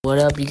What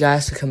up, you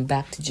guys? Welcome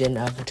back to Gen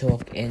Alpha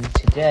Talk, and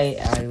today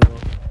I will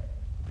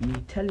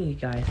be telling you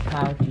guys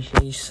how to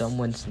change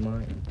someone's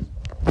mind.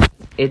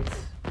 It's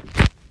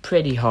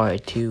pretty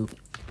hard to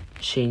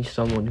change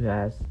someone who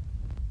has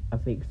a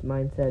fixed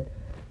mindset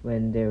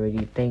when they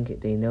already think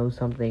they know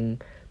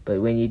something,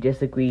 but when you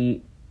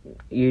disagree,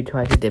 you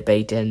try to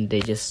debate and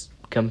they just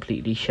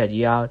completely shut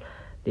you out.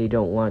 They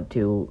don't want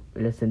to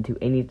listen to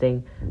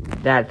anything.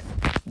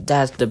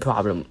 That's the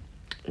problem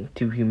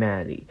to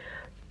humanity.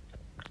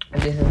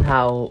 And this is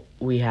how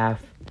we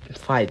have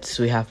fights,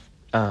 we have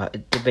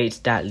debates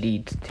that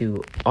lead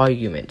to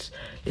arguments.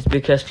 It's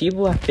because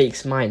people have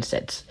fixed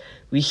mindsets.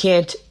 We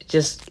can't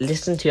just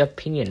listen to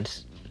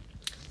opinions.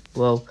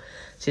 Well,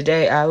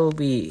 today I will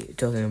be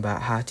talking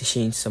about how to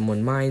change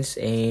someone's minds,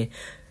 and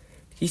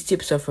these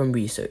tips are from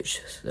research,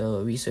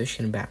 so research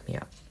can back me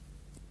up.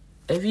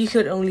 If you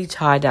could only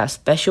tie that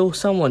special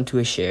someone to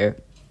a chair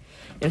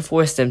and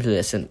force them to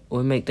listen,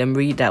 or make them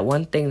read that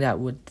one thing that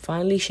would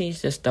finally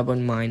change their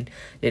stubborn mind,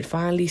 they'd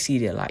finally see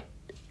their light.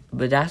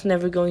 But that's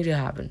never going to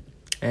happen.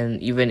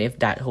 And even if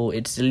that whole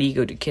it's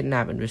illegal to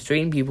kidnap and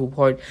restrain people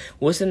part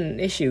wasn't an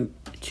issue,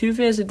 truth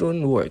is it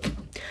wouldn't work.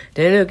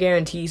 There are no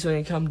guarantees when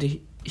it comes to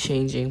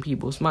changing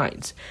people's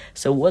minds.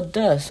 So what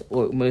does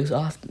work most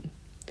often?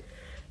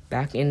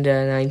 Back in the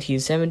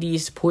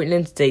 1970s,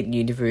 Portland State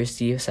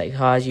University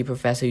psychology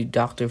professor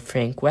Dr.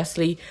 Frank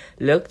Wesley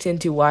looked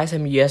into why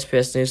some U.S.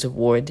 prisoners of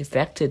war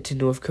defected to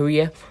North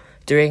Korea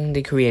during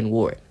the Korean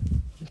War.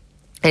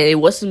 And it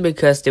wasn't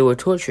because they were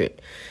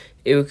tortured.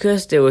 It was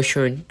because they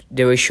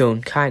were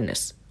shown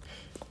kindness.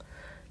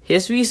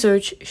 His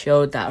research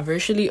showed that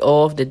virtually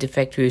all of the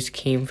defectors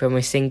came from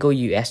a single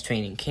U.S.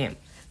 training camp.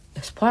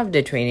 As part of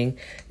their training,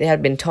 they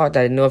had been taught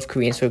that the North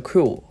Koreans were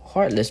cruel,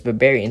 heartless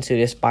barbarians who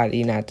despised the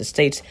United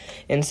States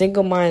and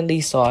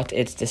single-mindedly sought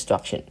its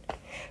destruction.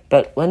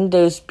 But when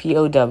those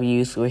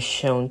POWs were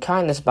shown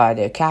kindness by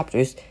their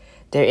captors,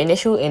 their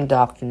initial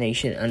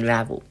indoctrination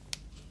unraveled.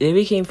 They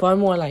became far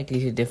more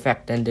likely to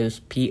defect than those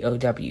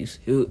POWs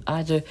who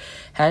either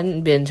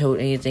hadn't been told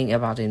anything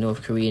about the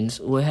North Koreans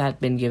or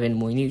had been given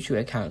more neutral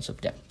accounts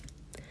of them.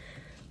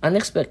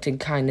 Unexpected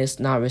kindness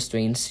not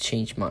restrains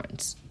changed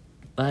minds.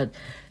 But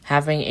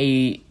having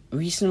a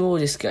reasonable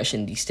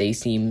discussion these days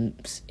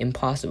seems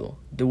impossible.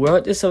 The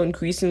world is so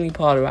increasingly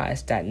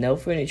polarized that no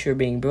furniture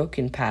being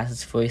broken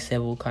passes for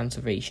civil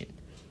conservation.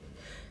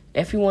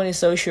 Everyone is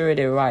so sure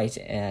they're right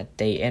that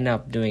they end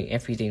up doing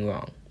everything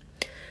wrong.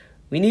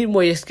 We need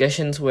more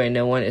discussions where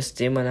no one is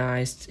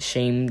demonized,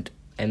 shamed,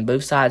 and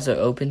both sides are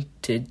open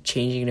to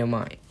changing their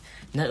mind.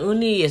 Not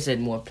only is it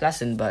more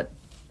pleasant, but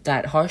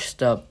that harsh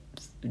stuff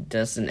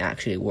doesn't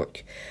actually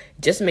work.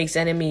 It just makes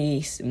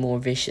enemies more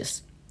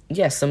vicious.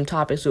 Yes, some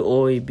topics will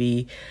always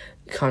be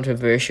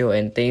controversial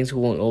and things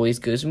won't always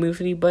go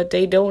smoothly, but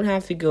they don't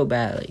have to go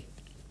badly.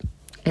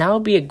 Now it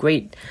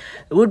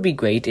would be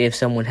great if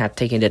someone had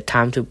taken the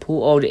time to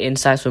pull all the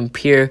insights from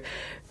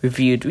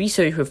peer-reviewed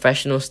research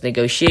professionals,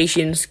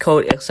 negotiations,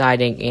 code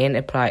exciting, and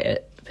apply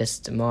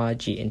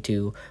epistemology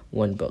into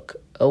one book.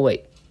 Oh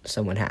wait,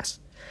 someone has.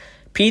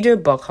 Peter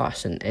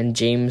Bockhausen and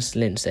James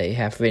Lindsay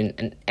have written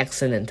an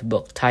excellent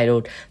book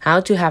titled How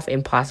to Have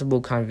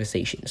Impossible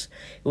Conversations.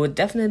 It would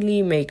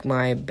definitely make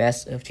my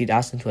best of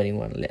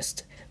 2021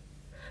 list,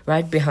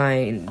 right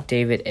behind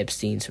David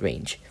Epstein's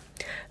range.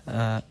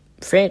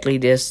 Frankly,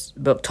 this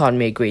book taught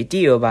me a great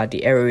deal about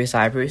the errors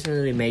I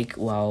personally make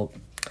while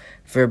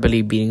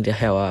verbally beating the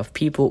hell out of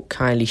people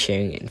kindly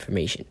sharing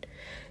information.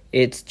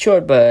 It's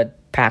short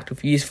but packed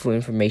with useful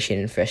information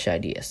and fresh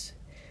ideas.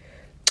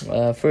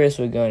 First,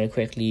 we're going to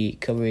quickly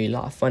cover a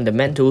lot of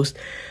fundamentals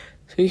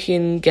so we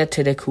can get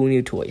to the cool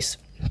new toys.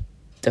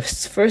 The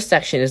first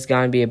section is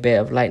going to be a bit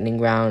of lightning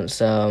round.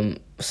 Some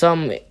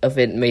of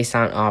it may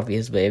sound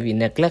obvious, but if you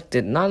neglect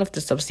it, none of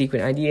the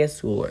subsequent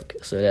ideas will work.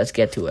 So let's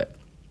get to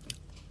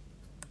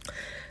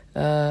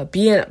it.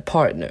 Be a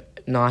partner,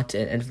 not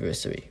an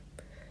adversary.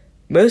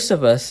 Most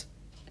of us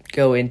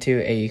go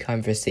into a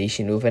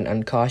conversation with an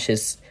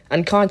unconscious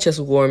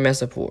war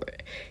metaphor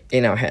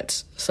in our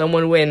heads.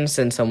 Someone wins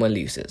and someone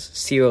loses.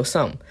 Zero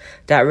sum.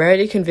 That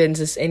rarely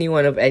convinces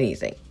anyone of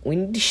anything. We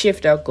need to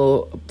shift our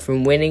goal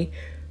from winning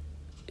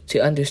to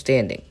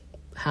understanding.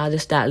 How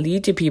does that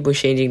lead to people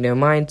changing their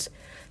minds?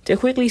 To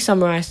quickly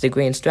summarize the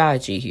grand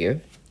strategy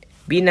here: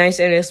 be nice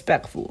and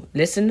respectful.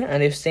 Listen,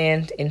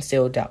 understand, and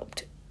still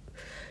doubt.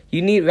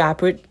 You need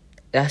rapport.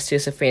 That's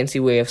just a fancy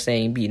way of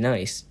saying be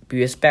nice. Be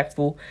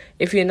respectful.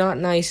 If you're not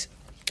nice,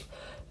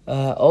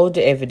 all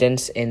the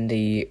evidence in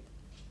the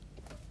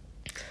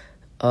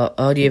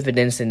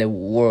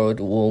world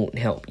won't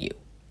help you.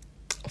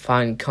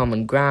 Find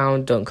common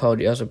ground. Don't call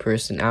the other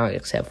person out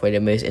except for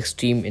the most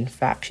extreme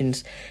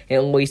infractions,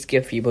 and always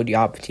give people the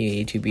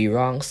opportunity to be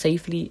wrong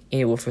safely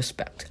and with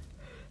respect.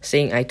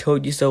 Saying "I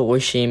told you so" or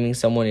shaming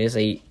someone is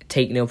a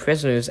take no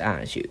prisoners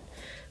attitude.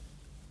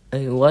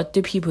 And what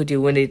do people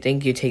do when they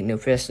think you take no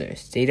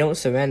prisoners? They don't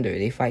surrender.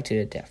 They fight to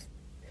the death.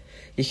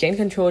 You can't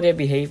control their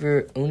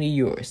behavior, only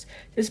yours.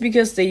 Just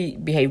because they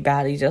behave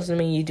badly doesn't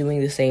mean you doing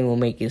the same will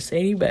make it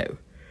any better.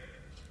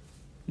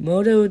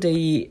 Motto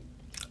the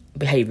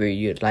behavior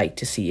you'd like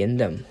to see in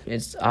them.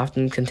 It's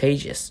often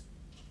contagious.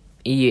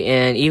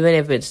 And even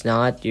if it's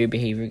not, your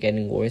behavior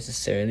getting worse is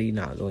certainly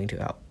not going to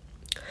help.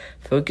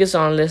 Focus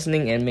on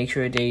listening and make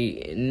sure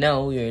they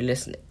know you're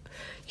listening.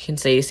 You can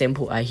say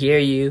simple, I hear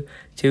you,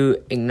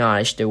 to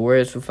acknowledge the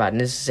words without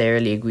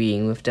necessarily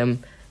agreeing with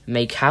them.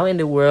 Make how in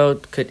the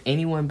world could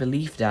anyone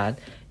believe that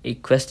a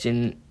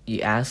question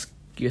you ask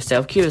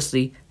yourself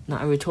curiously,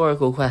 not a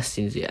rhetorical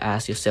question you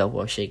ask yourself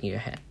while shaking your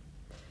head.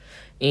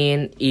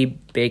 And a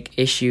big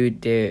issue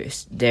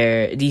these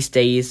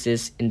days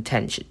is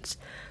intentions.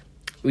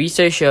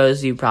 Research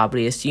shows you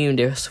probably assume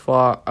they're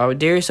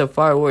so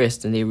far worse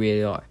than they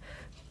really are.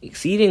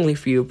 Exceedingly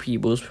few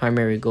people's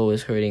primary goal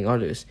is hurting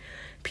others.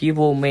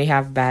 People may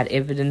have bad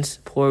evidence,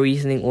 poor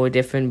reasoning, or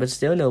different but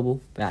still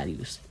noble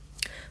values.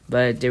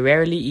 But they're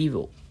rarely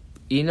evil.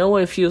 You know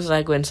what it feels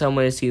like when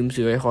someone assumes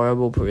you're a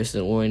horrible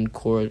person or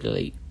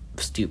incorrectly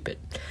stupid.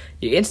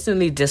 You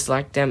instantly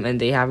dislike them and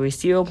they have a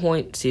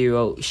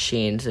 0.0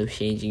 chance of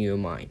changing your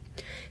mind.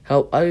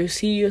 Help others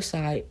see your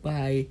side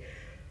by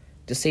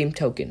the same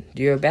token.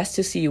 Do your best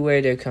to see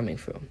where they're coming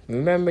from.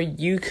 Remember,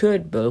 you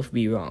could both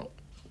be wrong.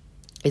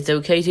 It's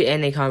okay to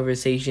end a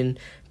conversation.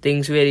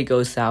 Things really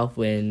go south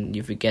when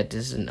you forget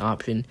this is an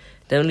option.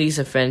 Don't lose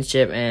a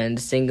friendship, and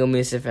the single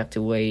most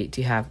effective way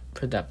to have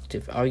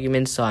productive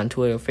arguments on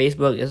Twitter or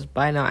Facebook is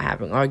by not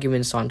having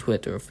arguments on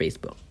Twitter or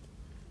Facebook.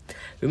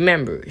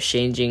 Remember,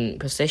 changing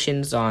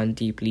positions on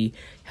deeply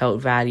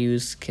held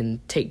values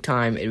can take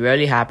time. It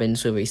rarely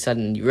happens with a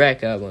sudden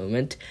eureka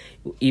moment,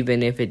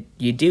 even if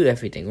you do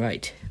everything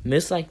right.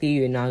 Most likely,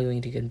 you're not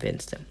going to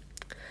convince them.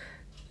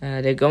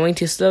 They're going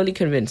to slowly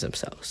convince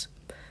themselves.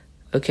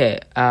 Okay,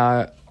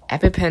 our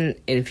EpiPen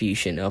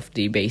infusion of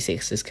the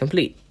basics is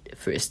complete.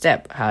 First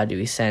step, how do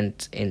we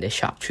send in the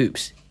shock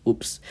troops?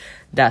 Oops,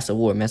 that's a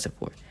war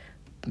metaphor.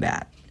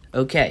 Bad.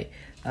 Okay,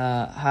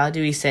 how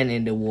do we send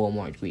in the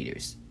Walmart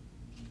greeters?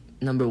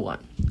 Number 1,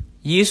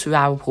 use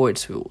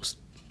Rappaport's rules.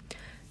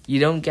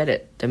 You don't get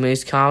it. The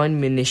most common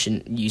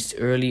munition used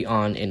early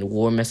on in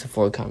war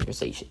metaphor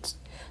conversations.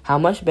 How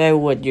much better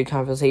would your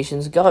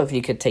conversations go if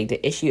you could take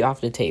the issue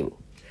off the table?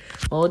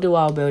 All the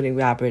while building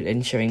rapport and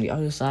ensuring the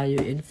other side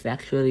you're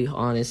intellectually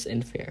honest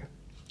and fair.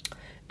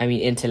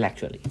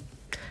 Intellectually.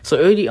 So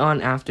early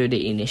on, after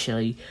they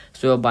initially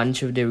throw a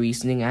bunch of their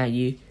reasoning at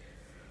you,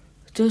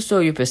 don't throw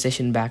your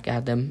position back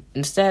at them.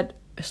 Instead,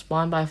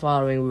 respond by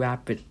following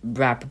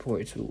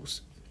Rappaport's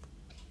rules.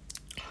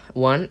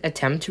 1.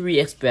 Attempt to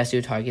re-express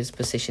your target's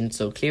position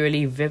so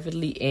clearly,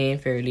 vividly, and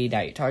fairly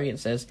that your target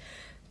says,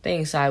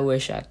 thanks, I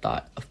wish I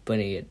thought of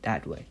putting it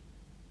that way.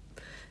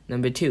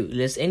 Number 2,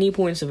 list any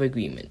points of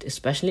agreement,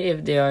 especially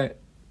if they are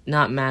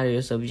not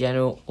matters of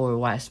general or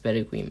widespread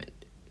agreement.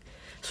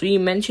 3,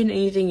 mention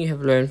anything you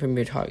have learned from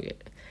your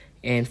target.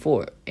 And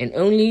 4, and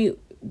only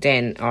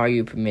then are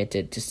you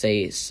permitted to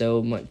say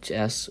so much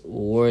as a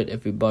word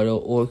of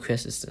rebuttal or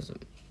criticism.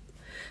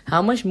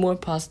 How much more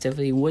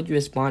positively would you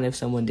respond if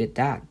someone did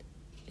that?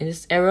 In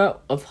this era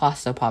of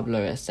hostile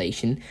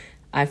polarization,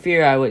 I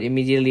fear I would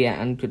immediately and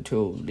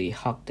uncontrollably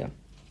hug them.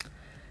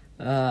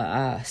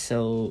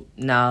 So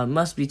now it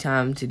must be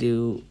time to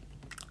do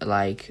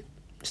like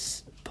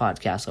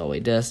podcast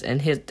always does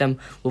and hit them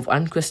with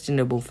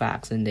unquestionable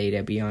facts and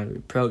data beyond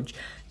reproach.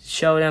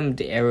 Show them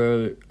the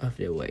error of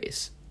their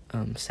ways.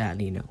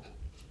 Sadly, no.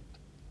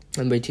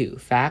 Number 2,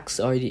 facts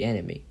are the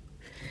enemy.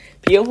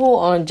 People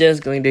aren't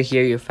just going to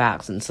hear your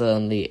facts and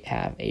suddenly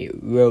have a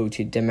road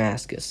to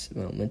Damascus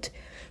moment.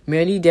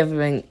 Merely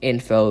delivering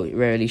info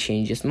rarely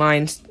changes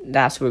minds.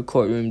 That's where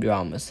courtroom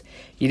dramas.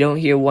 You don't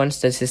hear one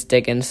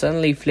statistic and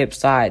suddenly flip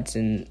sides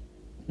in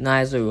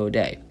neither will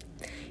they.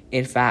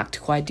 In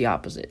fact, quite the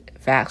opposite.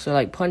 Facts are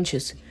like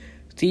punches.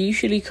 They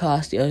usually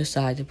cause the other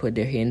side to put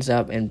their hands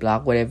up and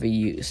block whatever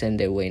you send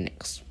their way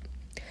next.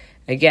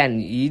 Again,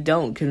 you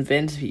don't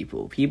convince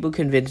people. People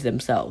convince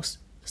themselves.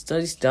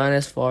 Studies done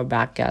as far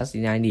back as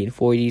the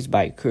 1940s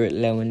by Kurt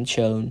Lewin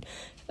shown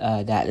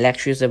that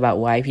lectures about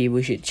why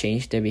people should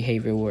change their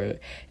behavior were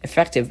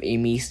effective a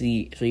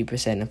measly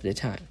 3% of the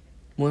time.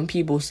 When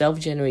people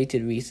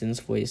self-generated reasons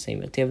for the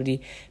same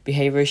activity,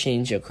 behavior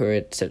change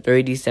occurred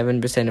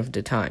 37% of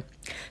the time.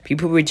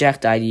 People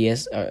reject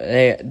ideas,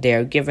 they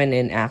are given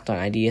and act on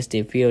ideas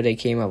they feel they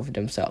came up with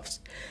themselves.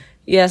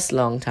 Yes,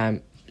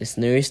 long-time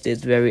listeners,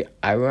 it's very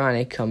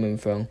ironic coming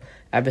from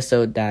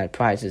episode that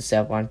prides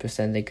itself on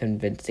presenting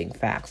convincing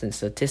facts and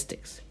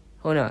statistics.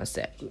 Hold on a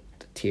sec.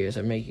 The tears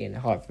are making it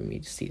hard for me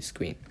to see the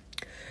screen.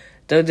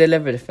 Don't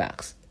deliver the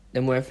facts.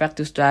 The more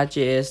effective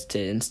strategy is to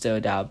instill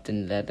doubt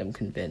and let them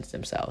convince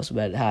themselves.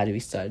 But how do we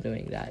start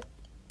doing that?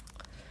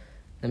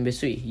 Number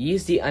 3,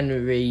 use the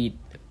unread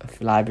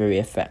library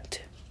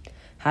effect.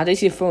 How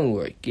does your phone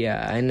work?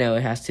 Yeah, I know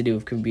it has to do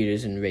with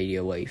computers and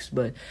radio waves,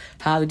 but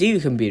how do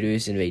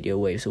computers and radio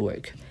waves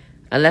work?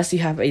 Unless you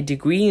have a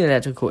degree in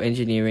electrical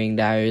engineering,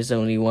 there is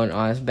only one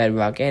honest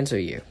bedrock answer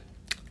here.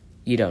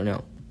 You don't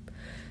know.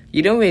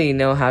 You don't really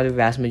know how the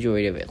vast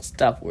majority of its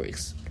stuff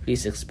works.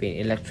 Please explain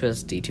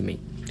electricity to me.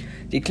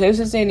 The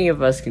closest any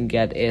of us can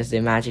get is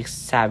the magic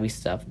savvy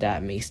stuff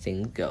that makes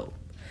things go.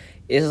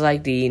 It's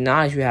like the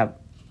knowledge we have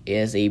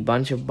is a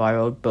bunch of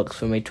borrowed books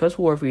from a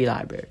trustworthy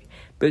library.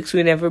 Books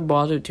we never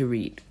bothered to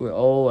read. We're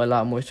all a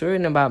lot more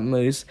certain about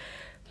most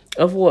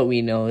of what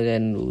we know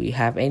than we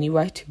have any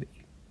right to be.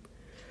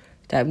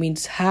 That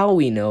means how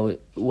we know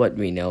what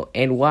we know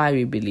and why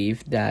we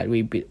believe that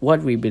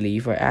what we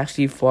believe are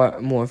actually far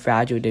more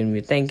fragile than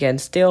we think,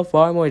 and still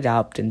far more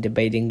doubt than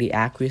debating the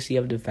accuracy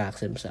of the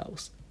facts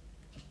themselves.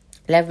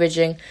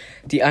 Leveraging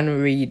the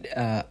unread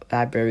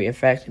library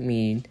effect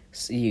means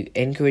you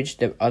encourage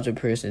the other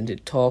person to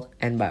talk,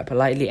 and by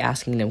politely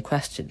asking them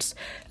questions,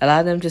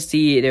 allow them to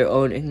see their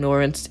own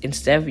ignorance.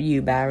 Instead of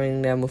you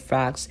barring them with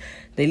facts,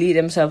 they lead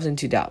themselves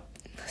into doubt.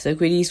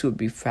 Socrates would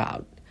be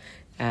proud.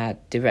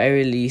 At the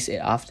very least,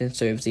 it often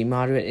serves a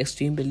moderate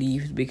extreme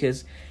beliefs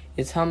because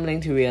it's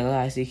humbling to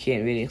realize you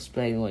can't really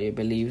explain what your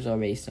beliefs are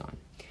based on.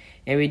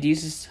 It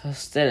reduces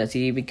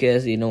hostility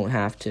because you don't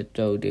have to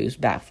throw those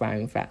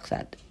backfiring facts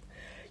at them.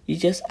 You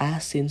just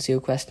ask sincere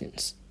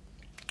questions.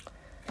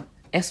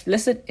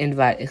 Explicit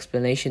invite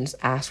explanations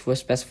ask for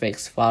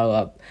specifics, follow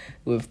up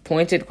with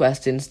pointed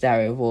questions that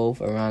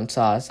revolve around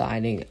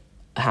deciding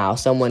how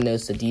someone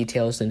knows the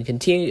details, and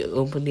continue to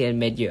openly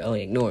admit your own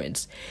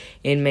ignorance.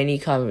 In many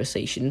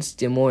conversations,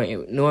 the more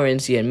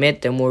ignorance you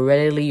admit, the more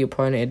readily your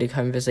partner in the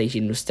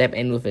conversation will step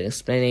in with an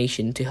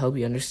explanation to help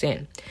you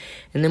understand.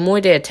 And the more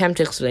they attempt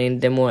to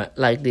explain, the more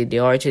likely they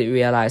are to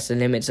realize the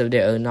limits of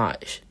their own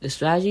knowledge. The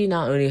strategy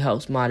not only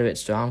helps moderate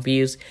strong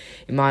views,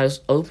 it models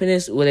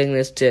openness,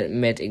 willingness to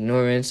admit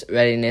ignorance,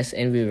 readiness,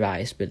 and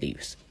revise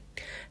beliefs.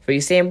 For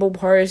example,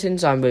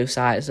 partisans on both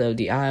sides of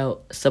the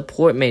aisle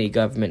support many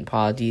government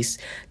policies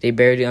they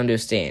barely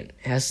understand.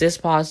 Has this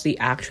policy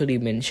actually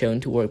been shown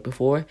to work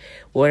before?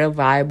 What are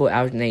viable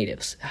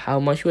alternatives? How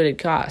much would it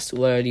cost?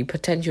 What are the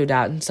potential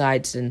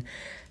downsides, and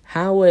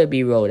how will it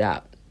be rolled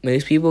out?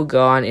 Most people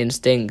go on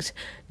instinct,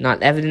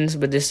 not evidence,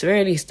 but this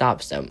rarely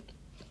stops them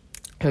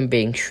from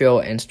being shrill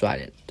and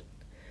strident.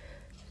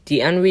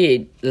 The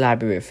unread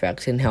library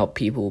effect can help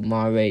people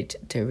moderate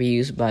their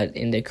views, but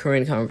in the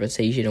current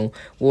conversational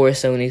war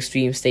zone,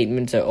 extreme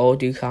statements are all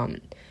too common.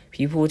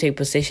 People take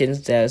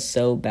positions that are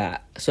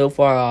so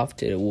far off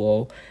to the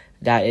wall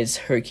that it's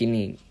a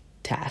Herculean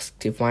task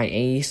to find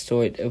any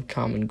sort of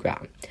common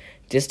ground.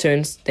 This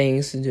turns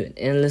things into an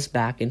endless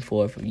back and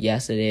forth of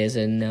yes it is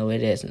and no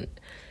it isn't.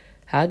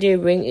 How do you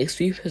bring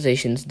extreme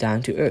positions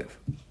down to earth?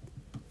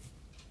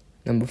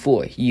 Number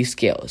 4, use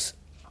scales.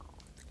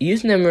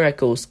 Use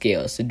numerical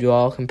scales to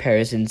draw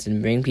comparisons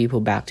and bring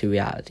people back to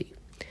reality.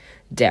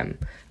 Dem.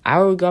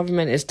 Our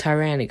government is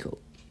tyrannical.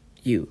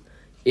 You.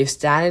 If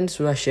Stalin's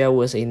Russia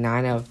was a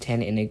 9 out of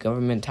 10 in a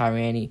government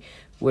tyranny,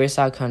 where's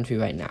our country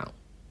right now?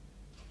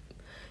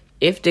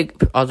 If the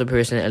other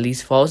person at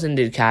least falls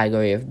into the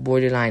category of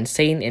borderline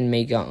sane and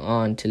may go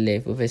on to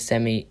live with a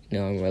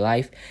semi-normal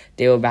life,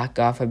 they will back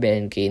off a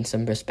bit and gain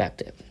some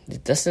perspective.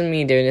 It doesn't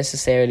mean they're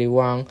necessarily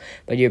wrong,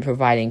 but you're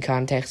providing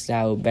context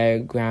that will better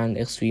ground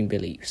extreme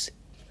beliefs.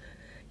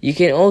 You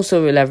can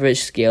also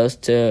leverage scales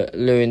to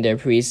learn their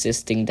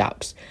pre-existing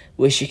doubts,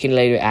 which you can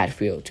later add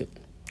fuel to.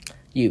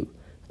 You.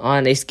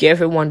 On a scale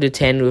from 1 to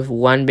 10, with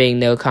 1 being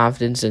no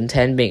confidence and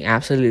 10 being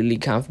absolutely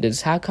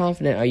confidence, how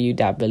confident are you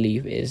that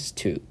belief is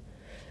true?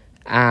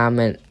 I'm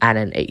at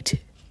an 8.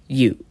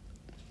 You.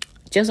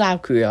 Just out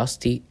of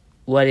curiosity,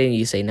 why didn't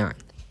you say 9?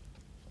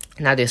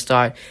 Now they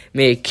start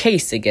make a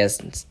case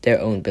against their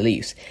own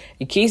beliefs,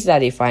 a case that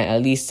they find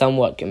at least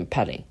somewhat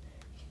compelling.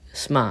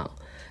 Smile.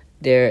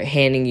 They're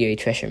handing you a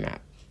treasure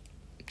map.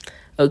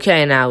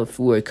 Okay, now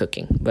we're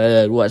cooking.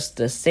 But what's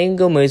the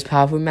single most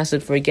powerful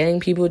method for getting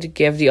people to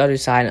give the other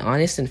side an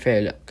honest and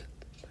fair look?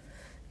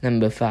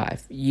 Number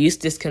 5. Use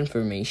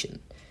disconfirmation.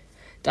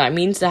 That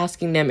means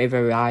asking them a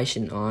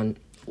variation on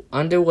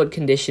under what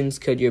conditions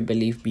could your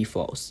belief be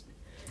false.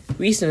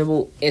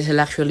 Reasonable,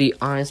 intellectually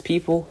honest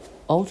people,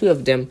 all 2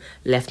 of them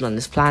left on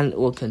this planet,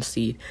 will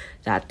concede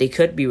that they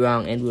could be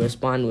wrong and will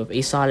respond with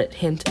a solid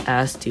hint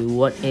as to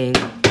what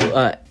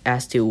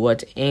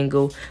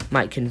angle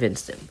might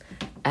convince them.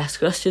 Ask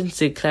questions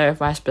to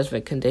clarify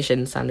specific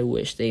conditions under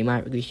which they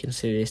might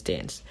reconsider their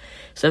stance.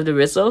 So if the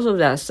results of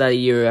that study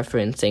you're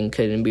referencing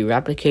couldn't be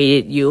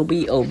replicated, you'll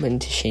be open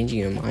to changing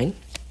your mind.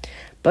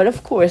 But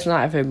of course,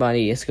 not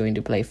everybody is going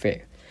to play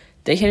fair.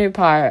 They can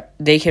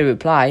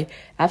reply,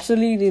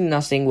 absolutely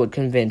nothing would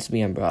convince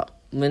me I'm wrong.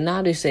 But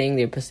now they're saying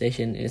their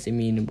position is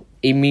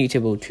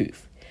immutable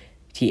truth,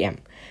 TM,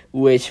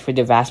 which for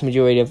the vast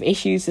majority of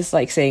issues is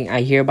like saying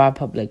I hereby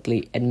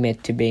publicly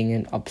admit to being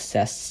an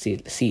obsessed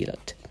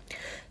zealot.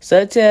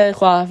 So to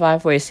qualify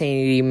for a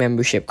sanity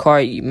membership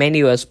card, you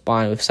may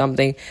respond with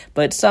something,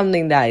 but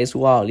something that is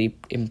wildly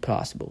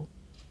implausible.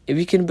 If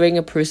you can bring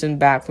a person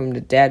back from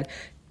the dead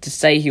to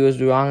say he was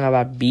wrong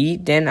about B,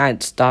 then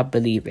I'd stop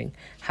believing.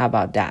 How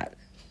about that?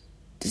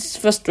 This is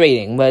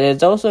frustrating, but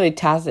it's also a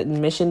tacit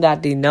admission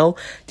that they know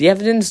the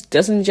evidence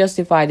doesn't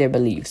justify their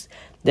beliefs.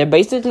 They're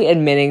basically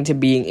admitting to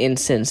being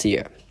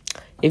insincere.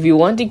 If you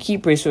want to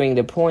keep pursuing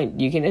the point,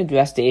 you can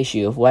address the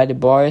issue of why the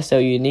bar is so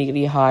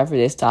uniquely high for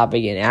this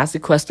topic and ask the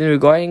question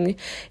regarding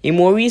a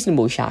more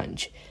reasonable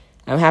challenge.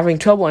 I'm having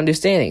trouble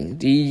understanding.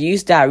 Do you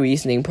use that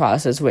reasoning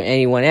process for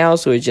anyone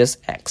else or just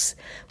X?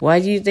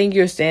 Why do you think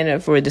your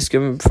standard for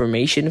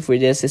discrimination for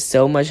this is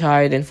so much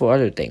higher than for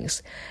other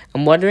things?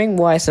 I'm wondering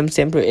why some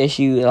simple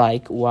issue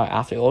like why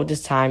after all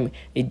this time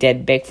a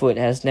dead Bigfoot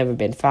has never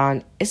been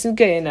found isn't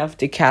good enough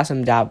to cast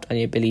some doubt on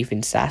your belief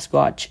in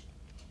Sasquatch.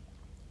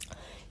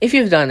 If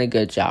you've done a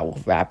good job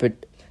with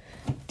Rapid,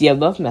 the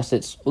above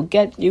methods will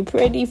get you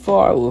pretty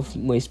far with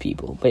most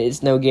people, but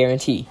it's no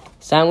guarantee.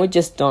 Some would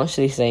just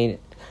staunchly say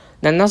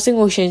that nothing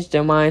will change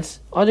their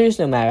minds. Others,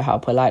 no matter how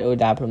polite or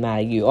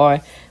diplomatic you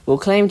are, will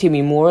claim to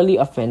be morally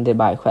offended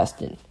by a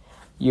question.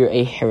 You're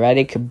a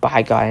heretic,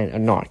 bigot, and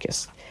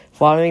anarchist,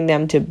 following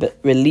them to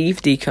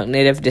relieve the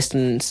cognitive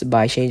dissonance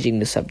by changing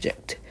the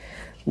subject.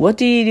 What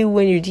do you do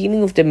when you're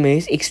dealing with the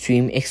most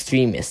extreme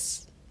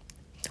extremists?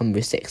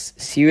 Number 6.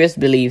 Serious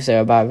beliefs are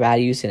about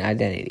values and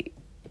identity.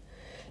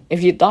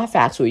 If you thought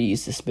facts were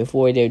useless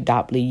before, they're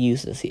doubly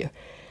useless here.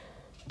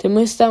 The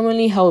most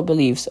stubbornly held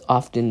beliefs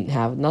often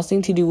have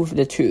nothing to do with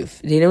the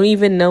truth. They don't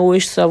even know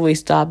which subway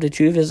stop the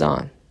truth is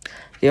on.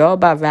 They're all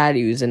about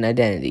values and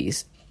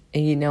identities.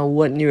 And you know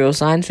what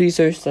neuroscience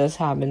research says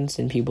happens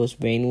in people's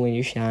brain when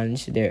you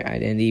challenge their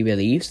identity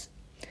beliefs?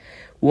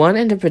 One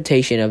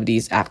interpretation of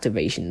these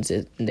activations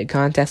in the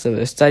context of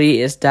the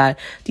study is that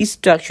these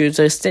structures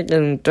are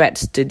signaling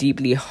threats to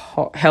deeply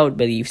held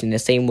beliefs in the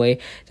same way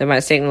that might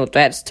signal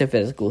threats to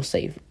physical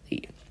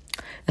safety.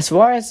 As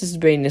far as this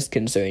brain is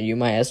concerned, you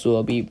might as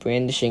well be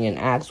brandishing an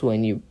axe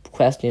when you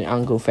question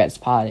Uncle Fred's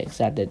politics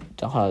at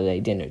the holiday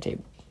dinner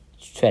table.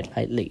 Tread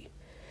lightly.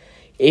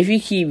 If you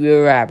keep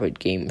your Rapid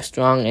game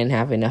strong and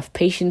have enough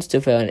patience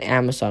to fill an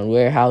Amazon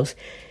warehouse,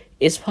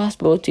 it's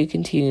possible to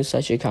continue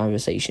such a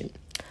conversation.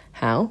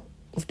 How?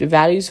 With the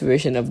values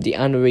version of the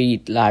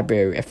unread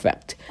library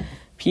effect.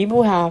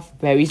 People have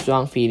very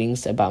strong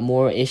feelings about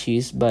moral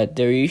issues, but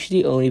they're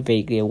usually only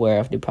vaguely aware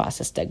of the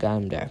process that got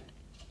them there.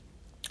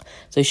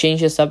 So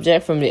change the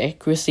subject from the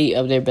accuracy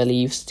of their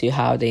beliefs to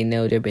how they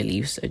know their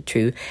beliefs are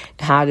true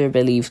and how their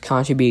beliefs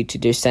contribute to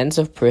their sense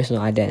of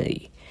personal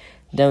identity.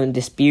 Don't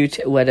dispute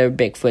whether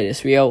Bigfoot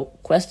is real.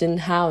 Question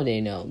how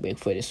they know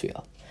Bigfoot is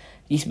real.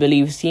 These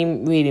beliefs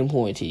seem really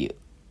important to you.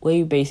 What are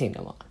you basing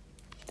them on?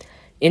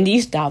 In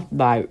these doubt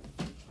by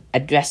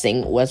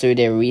addressing whether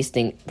their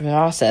reasoning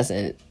process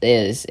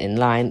is in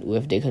line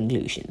with their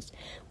conclusions.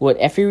 Would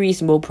every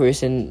reasonable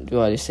person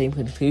draw the same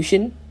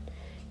conclusion?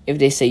 If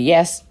they say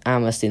yes,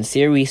 I'm a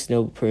sincere,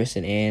 reasonable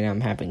person and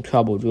I'm having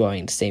trouble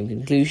drawing the same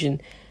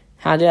conclusion,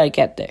 how did I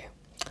get there?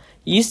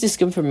 Use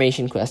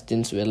disconfirmation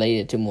questions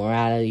related to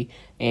morality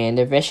and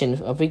the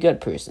vision of a good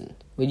person.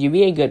 Would you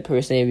be a good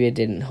person if you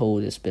didn't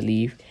hold this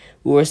belief?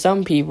 Who are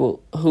some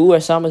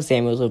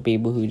examples of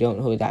people who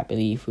don't hold that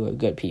belief who are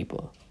good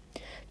people?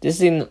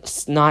 This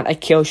is not a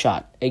kill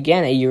shot.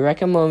 Again, a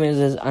eureka moment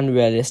is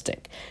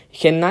unrealistic. You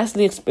can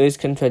nicely expose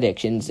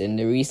contradictions in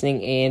the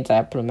reasoning and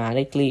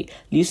diplomatically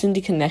loosen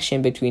the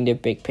connection between their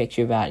big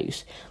picture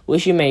values,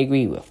 which you may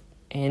agree with,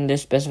 and their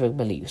specific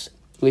beliefs,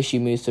 which you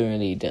most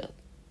certainly don't.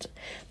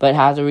 But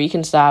how to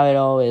reconcile it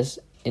all is,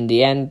 in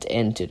the end,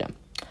 into them.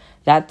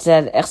 That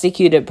said,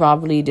 executed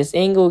properly, this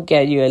angle will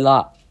get you a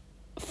lot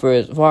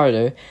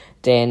farther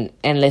than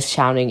endless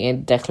shouting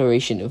and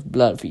declaration of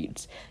blood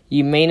feuds.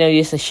 You may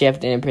notice a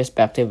shift in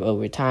perspective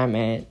over time,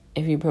 and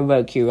if you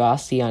provoke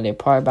curiosity on their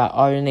part about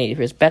alternative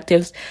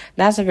perspectives,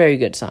 that's a very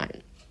good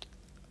sign.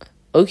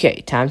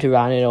 Okay, time to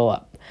round it all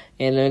up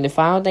and learn the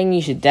final thing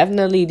you should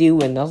definitely do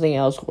when nothing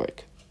else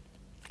works.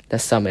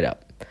 Let's sum it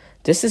up.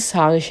 This is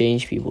how to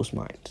change people's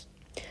minds.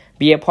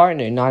 Be a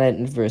partner, not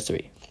an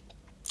adversary.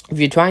 If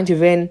you're trying to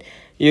win,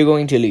 you're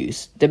going to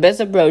lose. The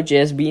best approach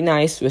is be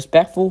nice,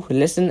 respectful,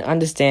 listen,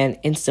 understand,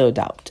 and still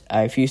doubt.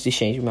 I refuse to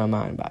change my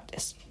mind about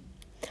this.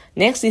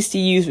 Next is to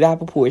use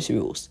Rappaport's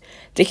rules.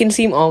 They can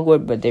seem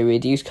awkward, but they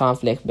reduce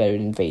conflict better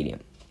than Valium.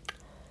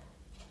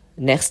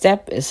 Next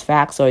step is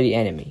facts are the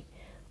enemy.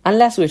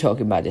 Unless we're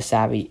talking about the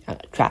savvy,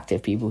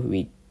 attractive people who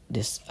read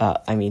this,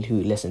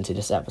 who listen to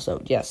this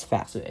episode. Yes,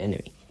 facts are the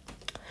enemy.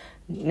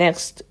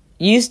 Next,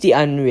 use the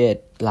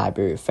unread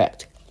library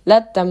effect.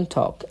 Let them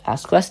talk,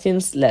 ask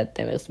questions, let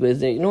them expose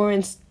their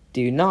ignorance.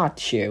 Do not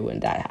share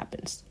when that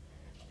happens.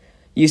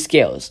 Use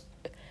scales.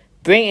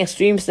 Bring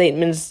extreme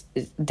statements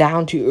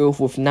down to earth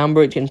with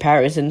numbered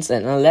comparisons,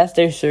 and unless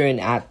they're certain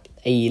at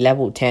a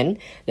level 10,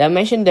 they'll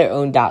mention their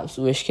own doubts,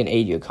 which can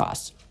aid your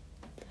cause.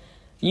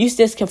 Use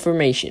this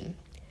confirmation.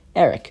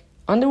 Eric,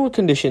 under what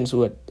conditions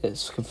would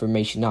this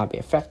confirmation not be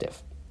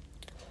effective?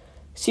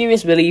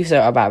 Serious beliefs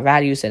are about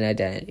values and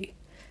identity.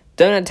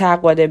 Don't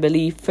attack what they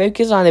believe,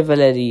 focus on the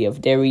validity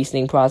of their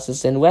reasoning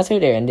process and whether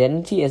their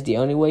identity is the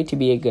only way to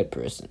be a good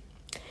person.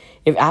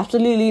 If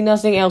absolutely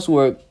nothing else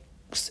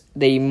works,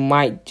 they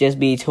might just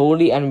be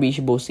totally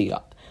unreachable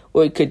C-lot.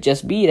 Or it could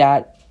just be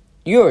that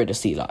you're the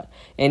C-lot.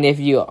 And if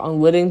you're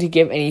unwilling to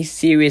give any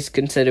serious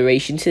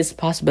consideration to this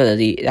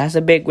possibility, that's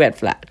a big red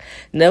flag.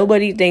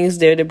 Nobody thinks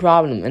they're the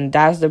problem, and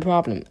that's the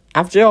problem.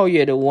 After all,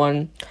 you're the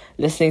one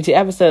listening to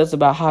episodes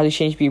about how to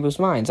change people's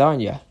minds,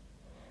 aren't you?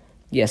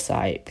 Yes,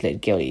 I plead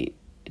guilty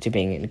to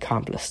being an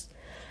accomplice.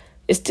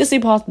 It's just a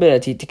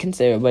possibility to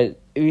consider, but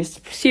if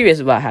you're serious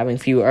about having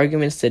fewer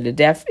arguments to the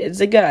death, it's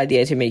a good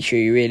idea to make sure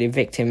you're really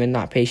victim and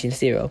not patient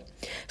zero.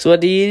 So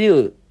what do you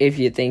do if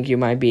you think you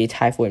might be a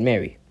Typhoid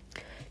Mary?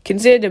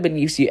 Consider the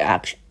beliefs you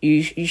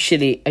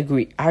usually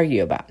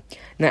argue about.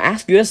 Now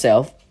ask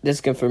yourself these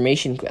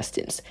confirmation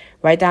questions.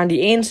 Write down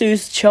the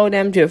answers, show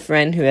them to a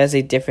friend who has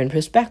a different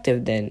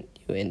perspective than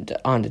you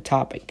on the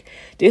topic.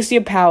 Does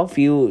your pal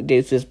feel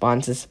these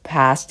responses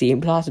pass the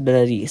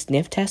implausibility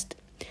sniff test?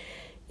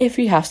 If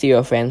you have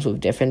 0 friends with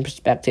different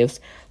perspectives,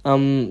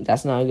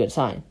 that's not a good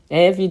sign.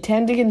 And if you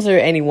tend to consider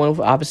anyone with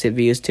opposite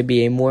views to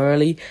be a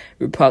morally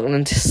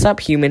repugnant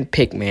subhuman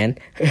pigman,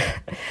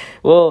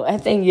 well, I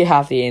think you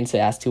have the answer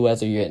as to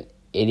whether you're an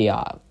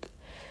idiot.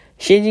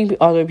 Changing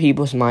other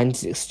people's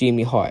minds is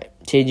extremely hard.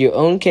 Changing your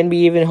own can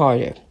be even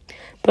harder.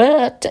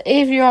 But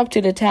if you're up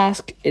to the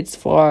task, it's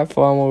far,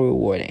 far more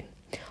rewarding.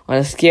 On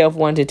a scale of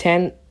 1 to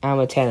 10, I'm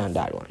a 10 on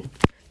that one.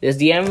 This is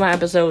the end of my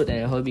episode,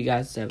 and I hope you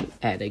guys have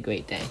had a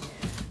great day.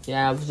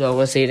 Yeah, so I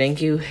will say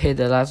thank you. Hit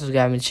the like,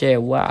 subscribe, and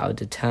share. Wow,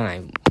 the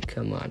time.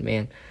 Come on,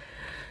 man.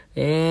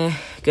 Yeah,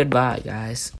 goodbye, guys.